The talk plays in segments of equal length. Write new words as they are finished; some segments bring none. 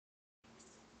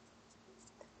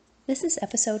This is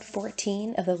episode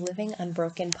 14 of the Living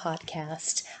Unbroken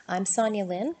podcast. I'm Sonia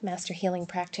Lynn, Master Healing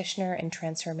Practitioner and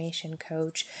Transformation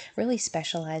Coach, really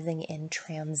specializing in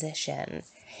transition.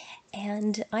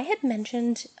 And I had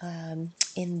mentioned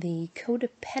in the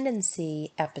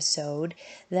codependency episode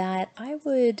that I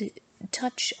would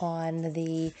touch on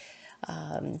the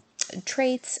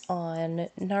traits on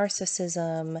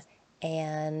narcissism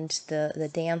and the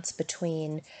dance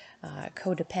between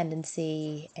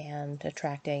codependency and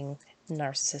attracting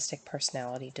narcissistic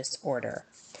personality disorder.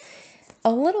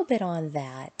 A little bit on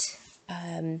that.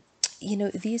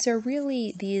 These are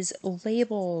really these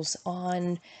labels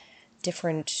on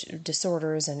different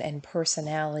disorders and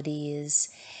personalities.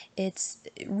 It's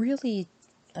really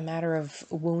a matter of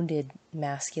wounded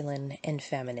masculine and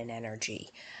feminine energy.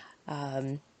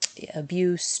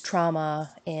 Abuse,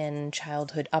 trauma in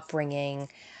childhood upbringing,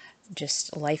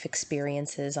 just life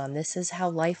experiences on this is how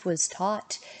life was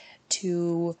taught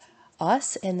to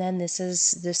us, and then this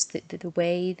is the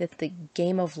way that the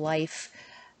game of life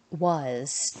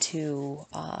was to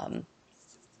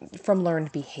from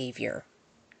learned behavior.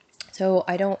 So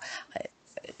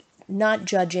not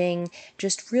judging,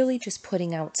 just really just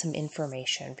putting out some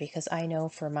information, because I know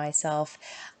for myself,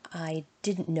 I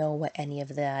didn't know what any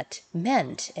of that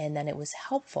meant. And then it was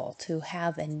helpful to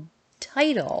have a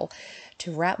title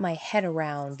to wrap my head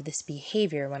around this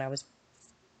behavior when I was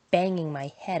banging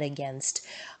my head against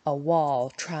a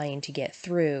wall trying to get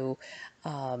through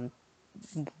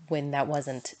when that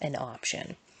wasn't an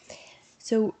option.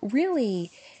 So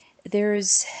really,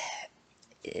 there's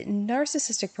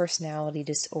narcissistic personality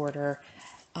disorder.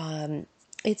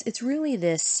 It's really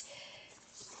this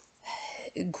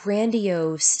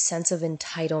grandiose sense of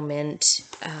entitlement,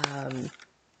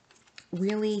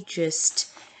 really just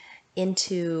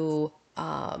into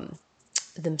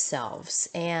themselves.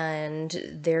 And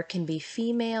there can be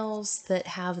females that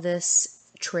have this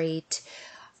trait.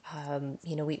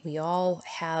 We all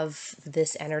have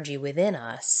this energy within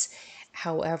us.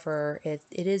 However, it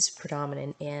is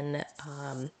predominant in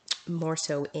more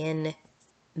so in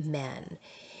men,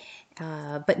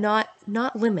 but not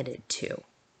limited to.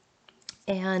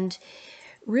 And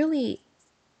really,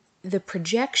 the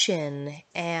projection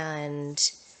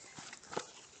and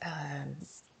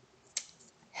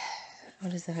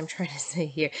what is that I'm trying to say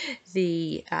here?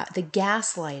 The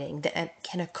gaslighting that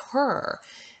can occur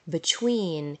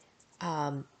between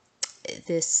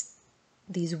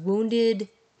these wounded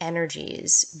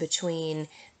energies, between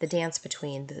the dance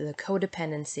between the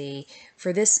codependency.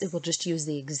 For this, we'll just use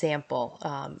the example.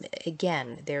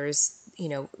 Again, there's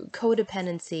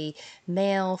codependency,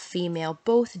 male, female,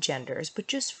 both genders, but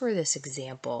just for this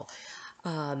example,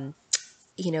 some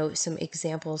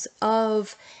examples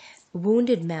of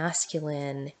wounded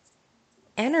masculine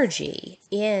energy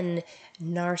in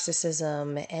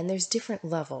narcissism, and there's different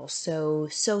levels. So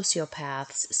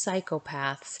sociopaths,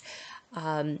 psychopaths,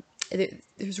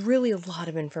 there's really a lot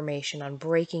of information on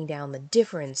breaking down the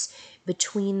difference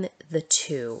between the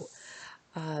two.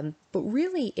 But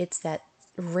really, it's that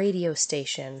radio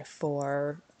station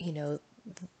for, the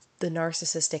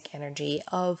narcissistic energy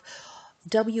of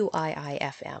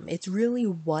WIIFM. It's really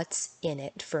what's in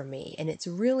it for me. And it's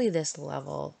really this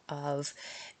level of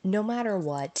no matter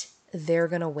what, they're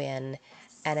going to win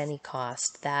at any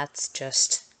cost. That's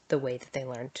just the way that they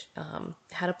learned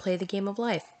how to play the game of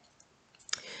life.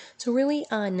 So really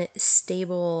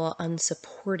unstable,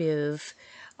 unsupportive,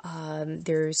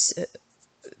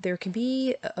 there can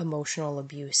be emotional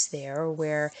abuse there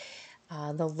where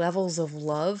the levels of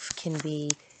love can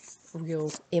be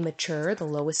real immature, the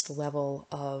lowest level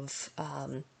of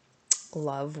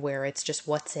love where it's just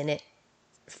what's in it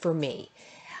for me,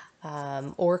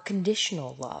 or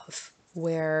conditional love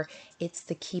where it's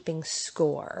the keeping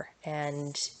score,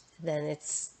 and then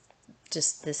it's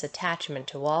just this attachment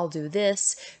to, well, I'll do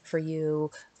this for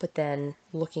you, but then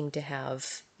looking to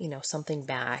have, something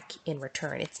back in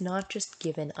return. It's not just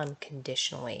given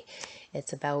unconditionally.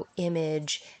 It's about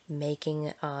image,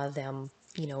 making them,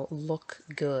 look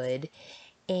good,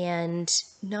 and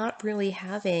not really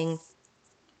having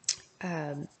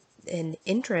an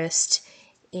interest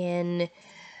in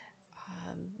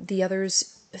the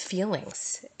other's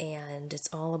feelings. And it's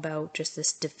all about just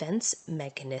this defense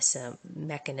mechanism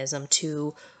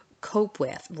to cope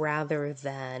with rather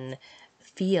than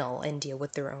feel and deal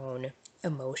with their own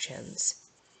emotions.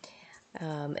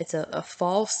 It's a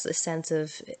false sense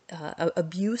of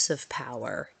abuse of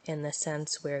power, in the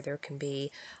sense where there can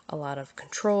be a lot of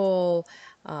control,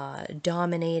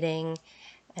 dominating,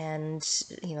 and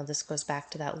this goes back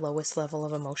to that lowest level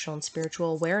of emotional and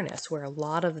spiritual awareness, where a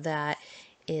lot of that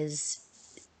is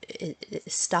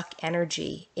stuck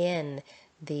energy in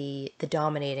the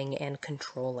dominating and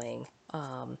controlling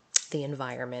the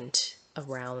environment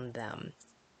around them.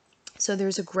 So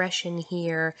there's aggression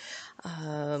here,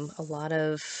 a lot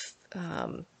of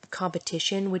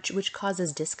competition, which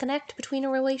causes disconnect between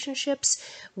relationships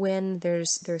when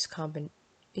there's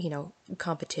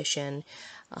competition,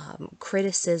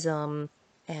 criticism,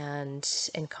 and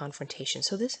confrontation.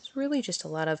 So this is really just a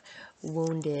lot of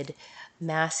wounded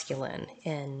masculine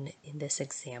in this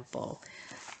example.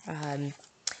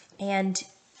 And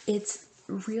it's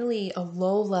really a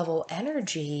low level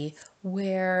energy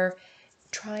where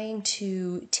trying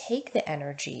to take the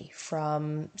energy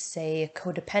from, say, a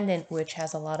codependent, which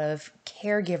has a lot of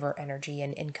caregiver energy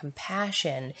and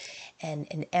compassion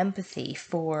and empathy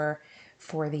for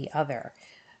the other.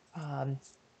 You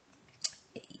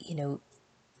know,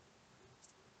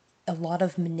 a lot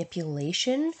of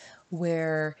manipulation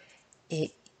where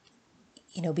it,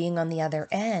 being on the other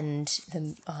end,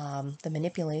 the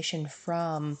manipulation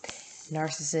from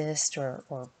narcissist or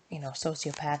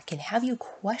sociopath can have you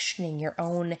questioning your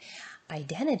own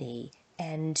identity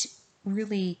and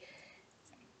really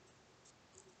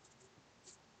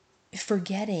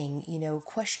forgetting,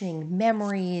 questioning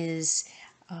memories,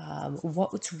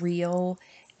 what's real,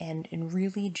 and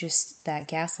really just that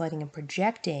gaslighting and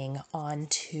projecting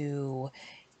onto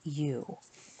you.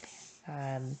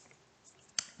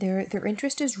 Their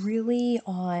interest is really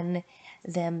on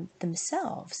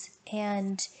themselves,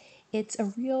 and it's a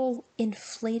real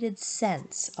inflated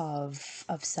sense of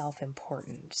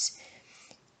self-importance.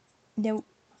 Now,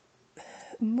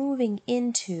 moving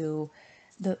into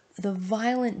the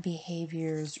violent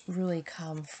behaviors really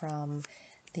come from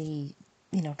the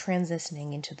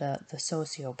transitioning into the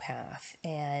sociopath,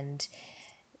 and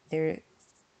there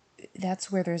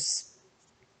that's where there's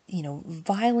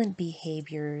violent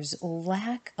behaviors,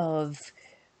 lack of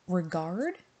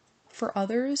regard for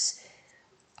others,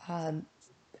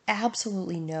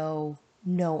 absolutely no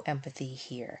empathy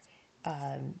here.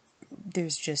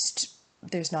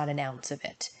 There's not an ounce of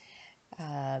it.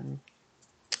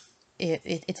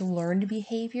 It's learned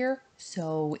behavior,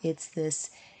 so it's this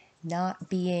not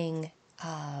being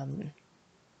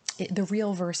the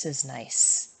real versus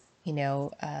nice,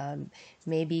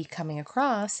 maybe coming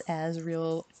across as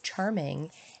real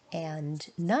charming and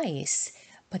nice,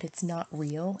 but it's not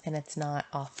real and it's not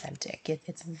authentic.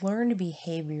 It's learned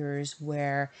behaviors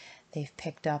where they've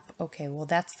picked up, okay, well,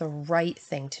 that's the right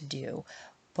thing to do,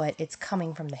 but it's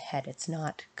coming from the head. It's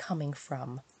not coming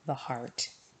from the heart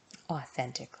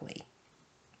authentically.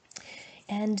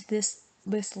 And this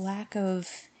lack of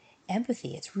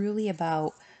empathy, it's really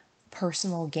about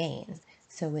personal gain.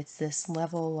 So it's this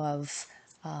level of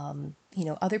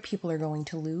other people are going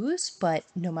to lose, but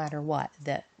no matter what,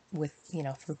 that with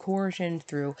through coercion,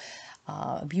 through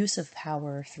abuse of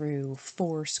power, through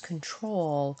force,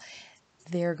 control,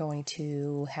 they're going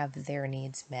to have their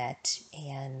needs met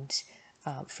and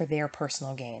for their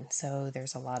personal gain. So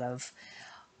there's a lot of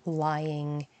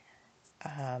lying,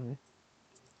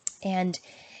 and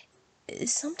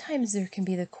sometimes there can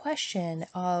be the question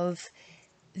of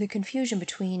the confusion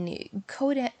between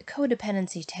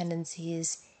codependency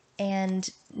tendencies and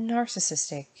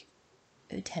narcissistic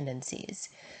tendencies,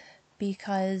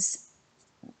 because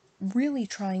really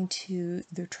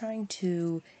they're trying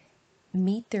to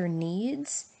meet their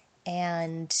needs,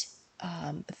 and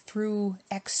through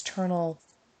external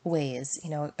ways.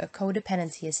 A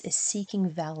codependency is seeking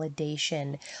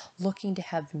validation, looking to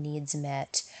have needs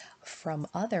met from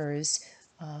others,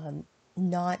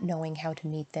 not knowing how to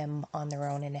meet them on their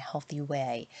own in a healthy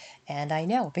way. And I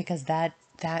know, because that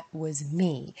was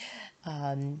me,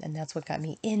 and that's what got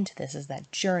me into this, is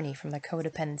that journey from the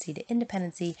codependency to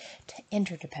independency to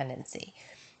interdependency.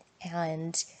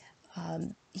 And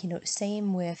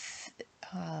same with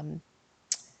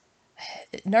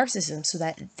narcissism. So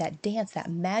that dance,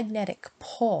 that magnetic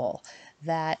pull,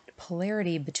 that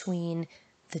polarity between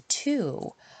the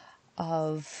two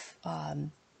of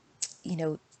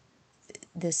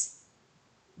this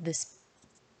this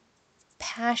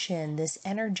passion, this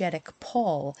energetic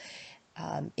pull.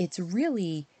 It's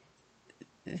really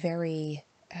very,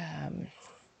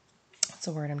 what's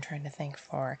the word I'm trying to think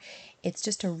for? It's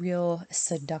just a real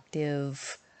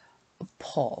seductive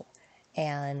pull,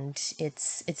 and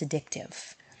it's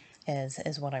addictive,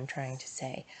 is what I'm trying to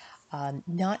say.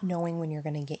 Not knowing when you're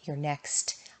going to get your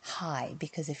next high,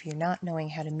 because if you're not knowing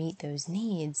how to meet those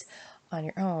needs on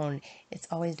your own, it's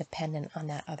always dependent on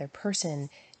that other person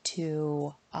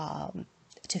to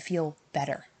feel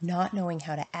better, not knowing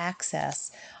how to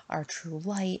access our true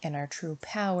light and our true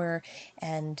power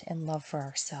and love for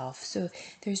ourselves. So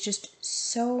there's just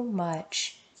so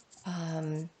much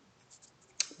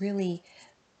really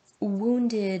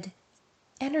wounded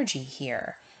energy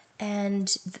here,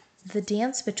 and the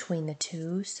dance between the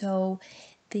two. So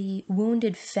the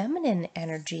wounded feminine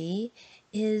energy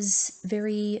is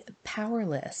very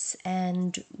powerless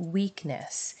and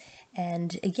weakness.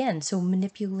 And again, so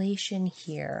manipulation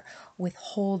here,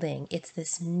 withholding, it's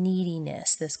this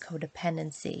neediness, this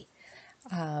codependency,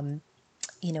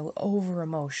 over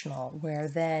emotional, where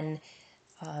then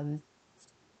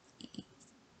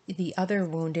the other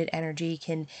wounded energy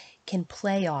can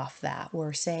play off that.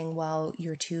 We're saying, well,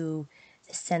 you're too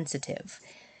sensitive.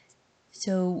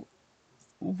 So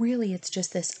really, it's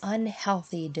just this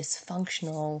unhealthy,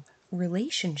 dysfunctional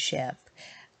relationship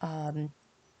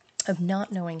of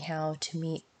not knowing how to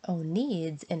meet own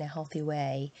needs in a healthy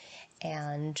way,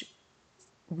 and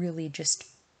really just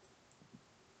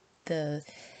the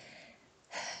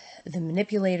the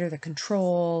manipulator, the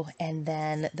control, and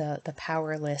then the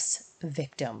powerless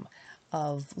victim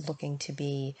of looking to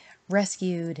be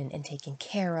rescued and taken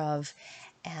care of.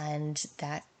 And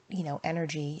that,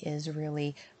 energy is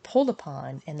really pulled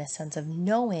upon in the sense of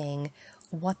knowing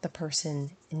what the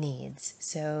person needs.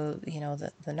 So,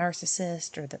 the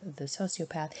narcissist or the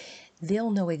sociopath,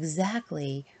 they'll know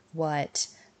exactly what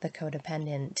the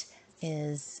codependent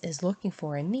is looking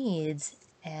for and needs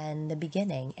in the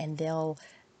beginning, and they'll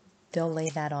lay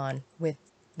that on with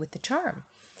the charm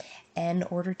in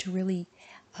order to really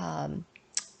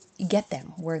get them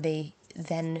where they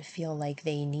then feel like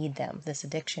they need them, this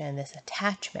addiction, this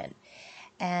attachment.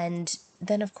 And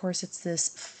then, of course, it's this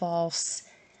false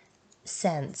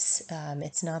sense.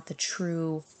 It's not the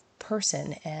true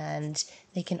person, and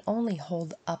they can only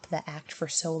hold up the act for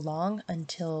so long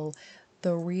until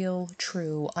the real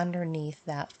true underneath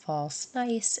that false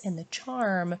nice and the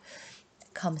charm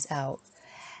comes out.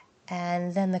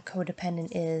 And then the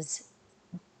codependent is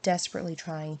desperately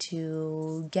trying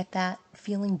to get that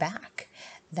feeling back.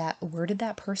 That where did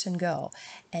that person go?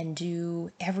 And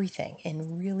do everything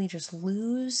and really just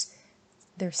lose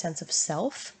their sense of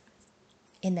self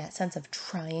in that sense of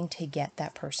trying to get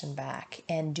that person back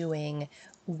and doing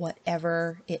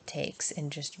whatever it takes and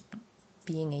just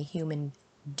being a human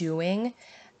doing,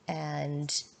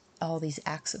 and all these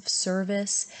acts of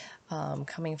service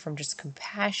coming from just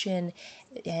compassion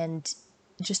and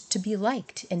just to be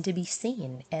liked and to be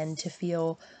seen and to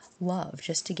feel love,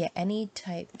 just to get any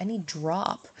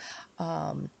drop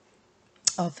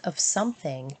of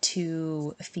something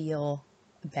to feel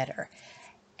better.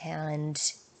 And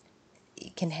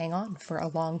it can hang on for a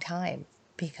long time,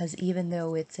 because even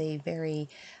though it's a very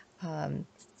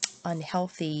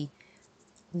unhealthy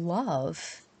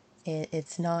love,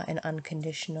 it's not an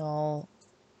unconditional,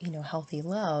 healthy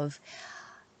love.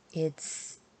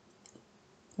 It's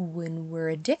when we're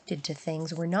addicted to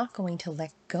things, we're not going to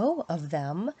let go of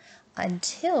them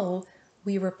until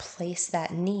we replace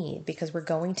that need, because we're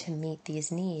going to meet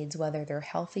these needs, whether they're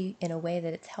healthy in a way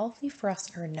that it's healthy for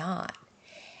us or not.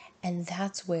 And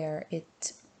that's where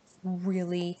it's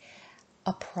really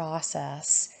a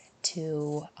process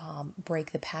to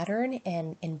break the pattern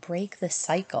and break the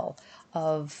cycle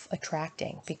of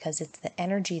attracting, because it's the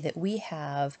energy that we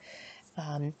have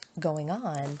going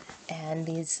on, and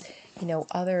these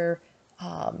other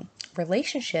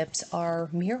relationships are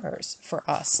mirrors for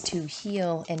us to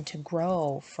heal and to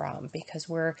grow from, because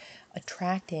we're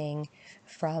attracting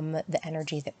from the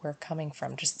energy that we're coming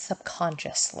from just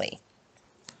subconsciously.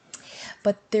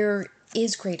 But there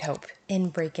is great hope in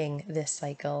breaking this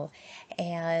cycle.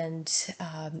 And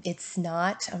it's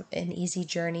not an easy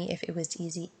journey. If it was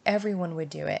easy, everyone would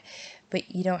do it.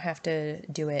 But you don't have to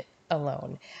do it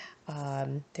alone.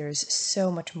 There's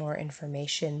so much more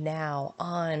information now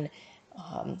on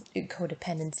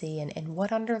codependency and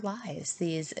what underlies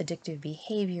these addictive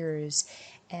behaviors.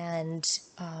 And,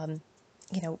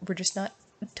 we're just not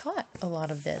taught a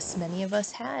lot of this. Many of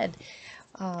us had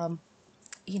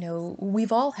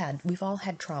we've all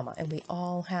had trauma, and we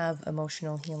all have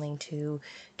emotional healing to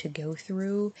go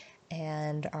through,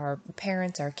 and our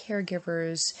parents, our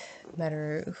caregivers, no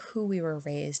matter who we were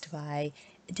raised by,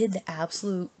 did the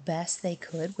absolute best they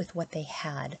could with what they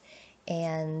had.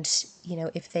 And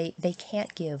if they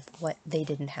can't give what they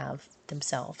didn't have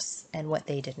themselves and what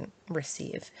they didn't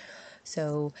receive.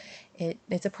 So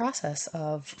it's a process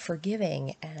of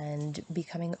forgiving and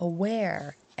becoming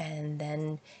aware, and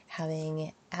then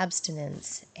having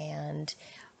abstinence, and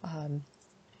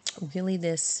really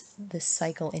this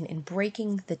cycle in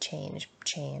breaking the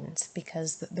chains,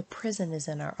 because the prison is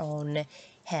in our own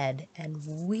head,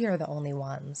 and we are the only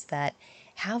ones that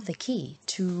have the key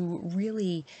to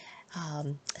really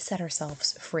set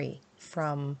ourselves free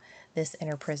from this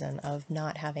inner prison of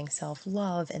not having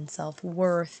self-love and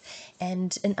self-worth,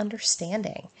 and an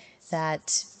understanding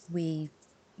that we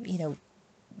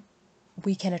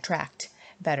can attract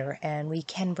better, and we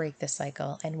can break the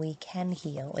cycle, and we can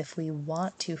heal if we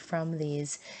want to from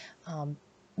these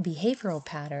behavioral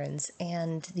patterns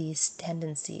and these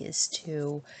tendencies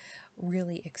to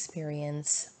really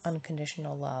experience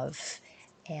unconditional love.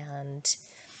 And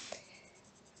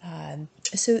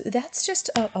so that's just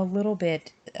a little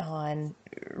bit on,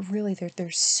 really,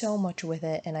 there's so much with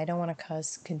it, and I don't want to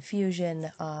cause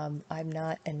confusion. I'm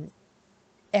not an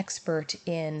expert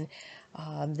in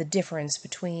the difference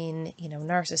between,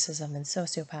 narcissism and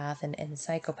sociopath and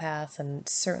psychopath, and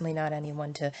certainly not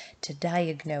anyone to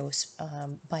diagnose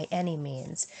by any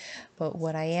means. But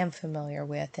what I am familiar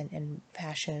with and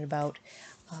passionate about,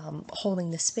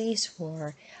 holding the space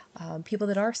for people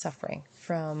that are suffering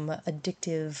from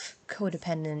addictive,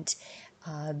 codependent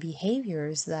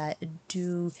behaviors that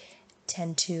do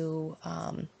tend to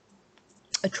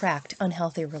attract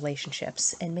unhealthy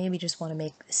relationships, and maybe just want to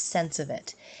make sense of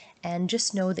it. And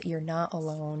just know that you're not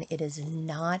alone. It is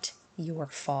not your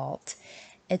fault.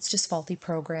 It's just faulty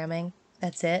programming.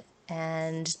 That's it.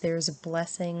 And there's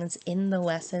blessings in the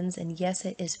lessons. And yes,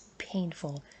 it is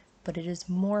painful, but it is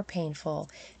more painful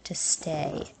to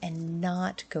stay and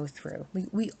not go through.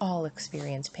 We all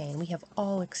experience pain. We have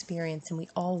all experienced, and we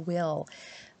all will,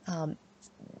 so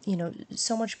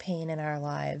much pain in our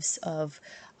lives of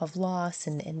loss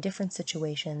and different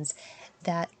situations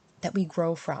that we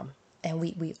grow from. And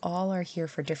we all are here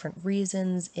for different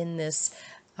reasons in this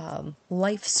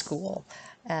life school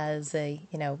as a,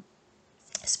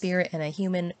 spirit in a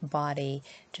human body,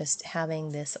 just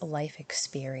having this life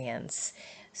experience.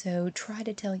 So try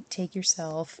to take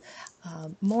yourself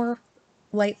more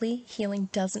lightly. Healing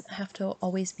doesn't have to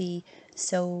always be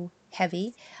so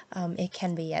heavy. It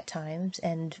can be at times,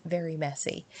 and very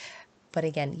messy. But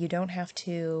again, you don't have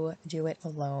to do it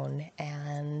alone.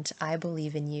 And I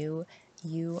believe in you.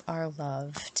 You are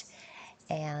loved.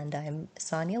 And I'm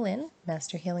Sonia Lynn,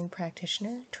 Master Healing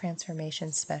Practitioner,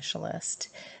 Transformation Specialist.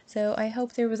 So I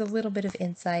hope there was a little bit of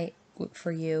insight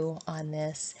for you on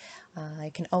this. I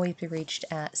can always be reached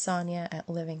at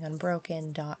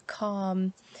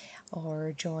sonia@livingunbroken.com,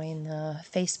 or join the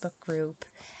Facebook group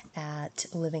at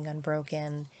Living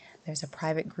Unbroken. There's a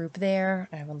private group there.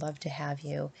 I would love to have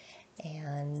you.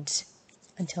 And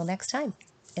until next time,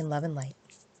 in love and light.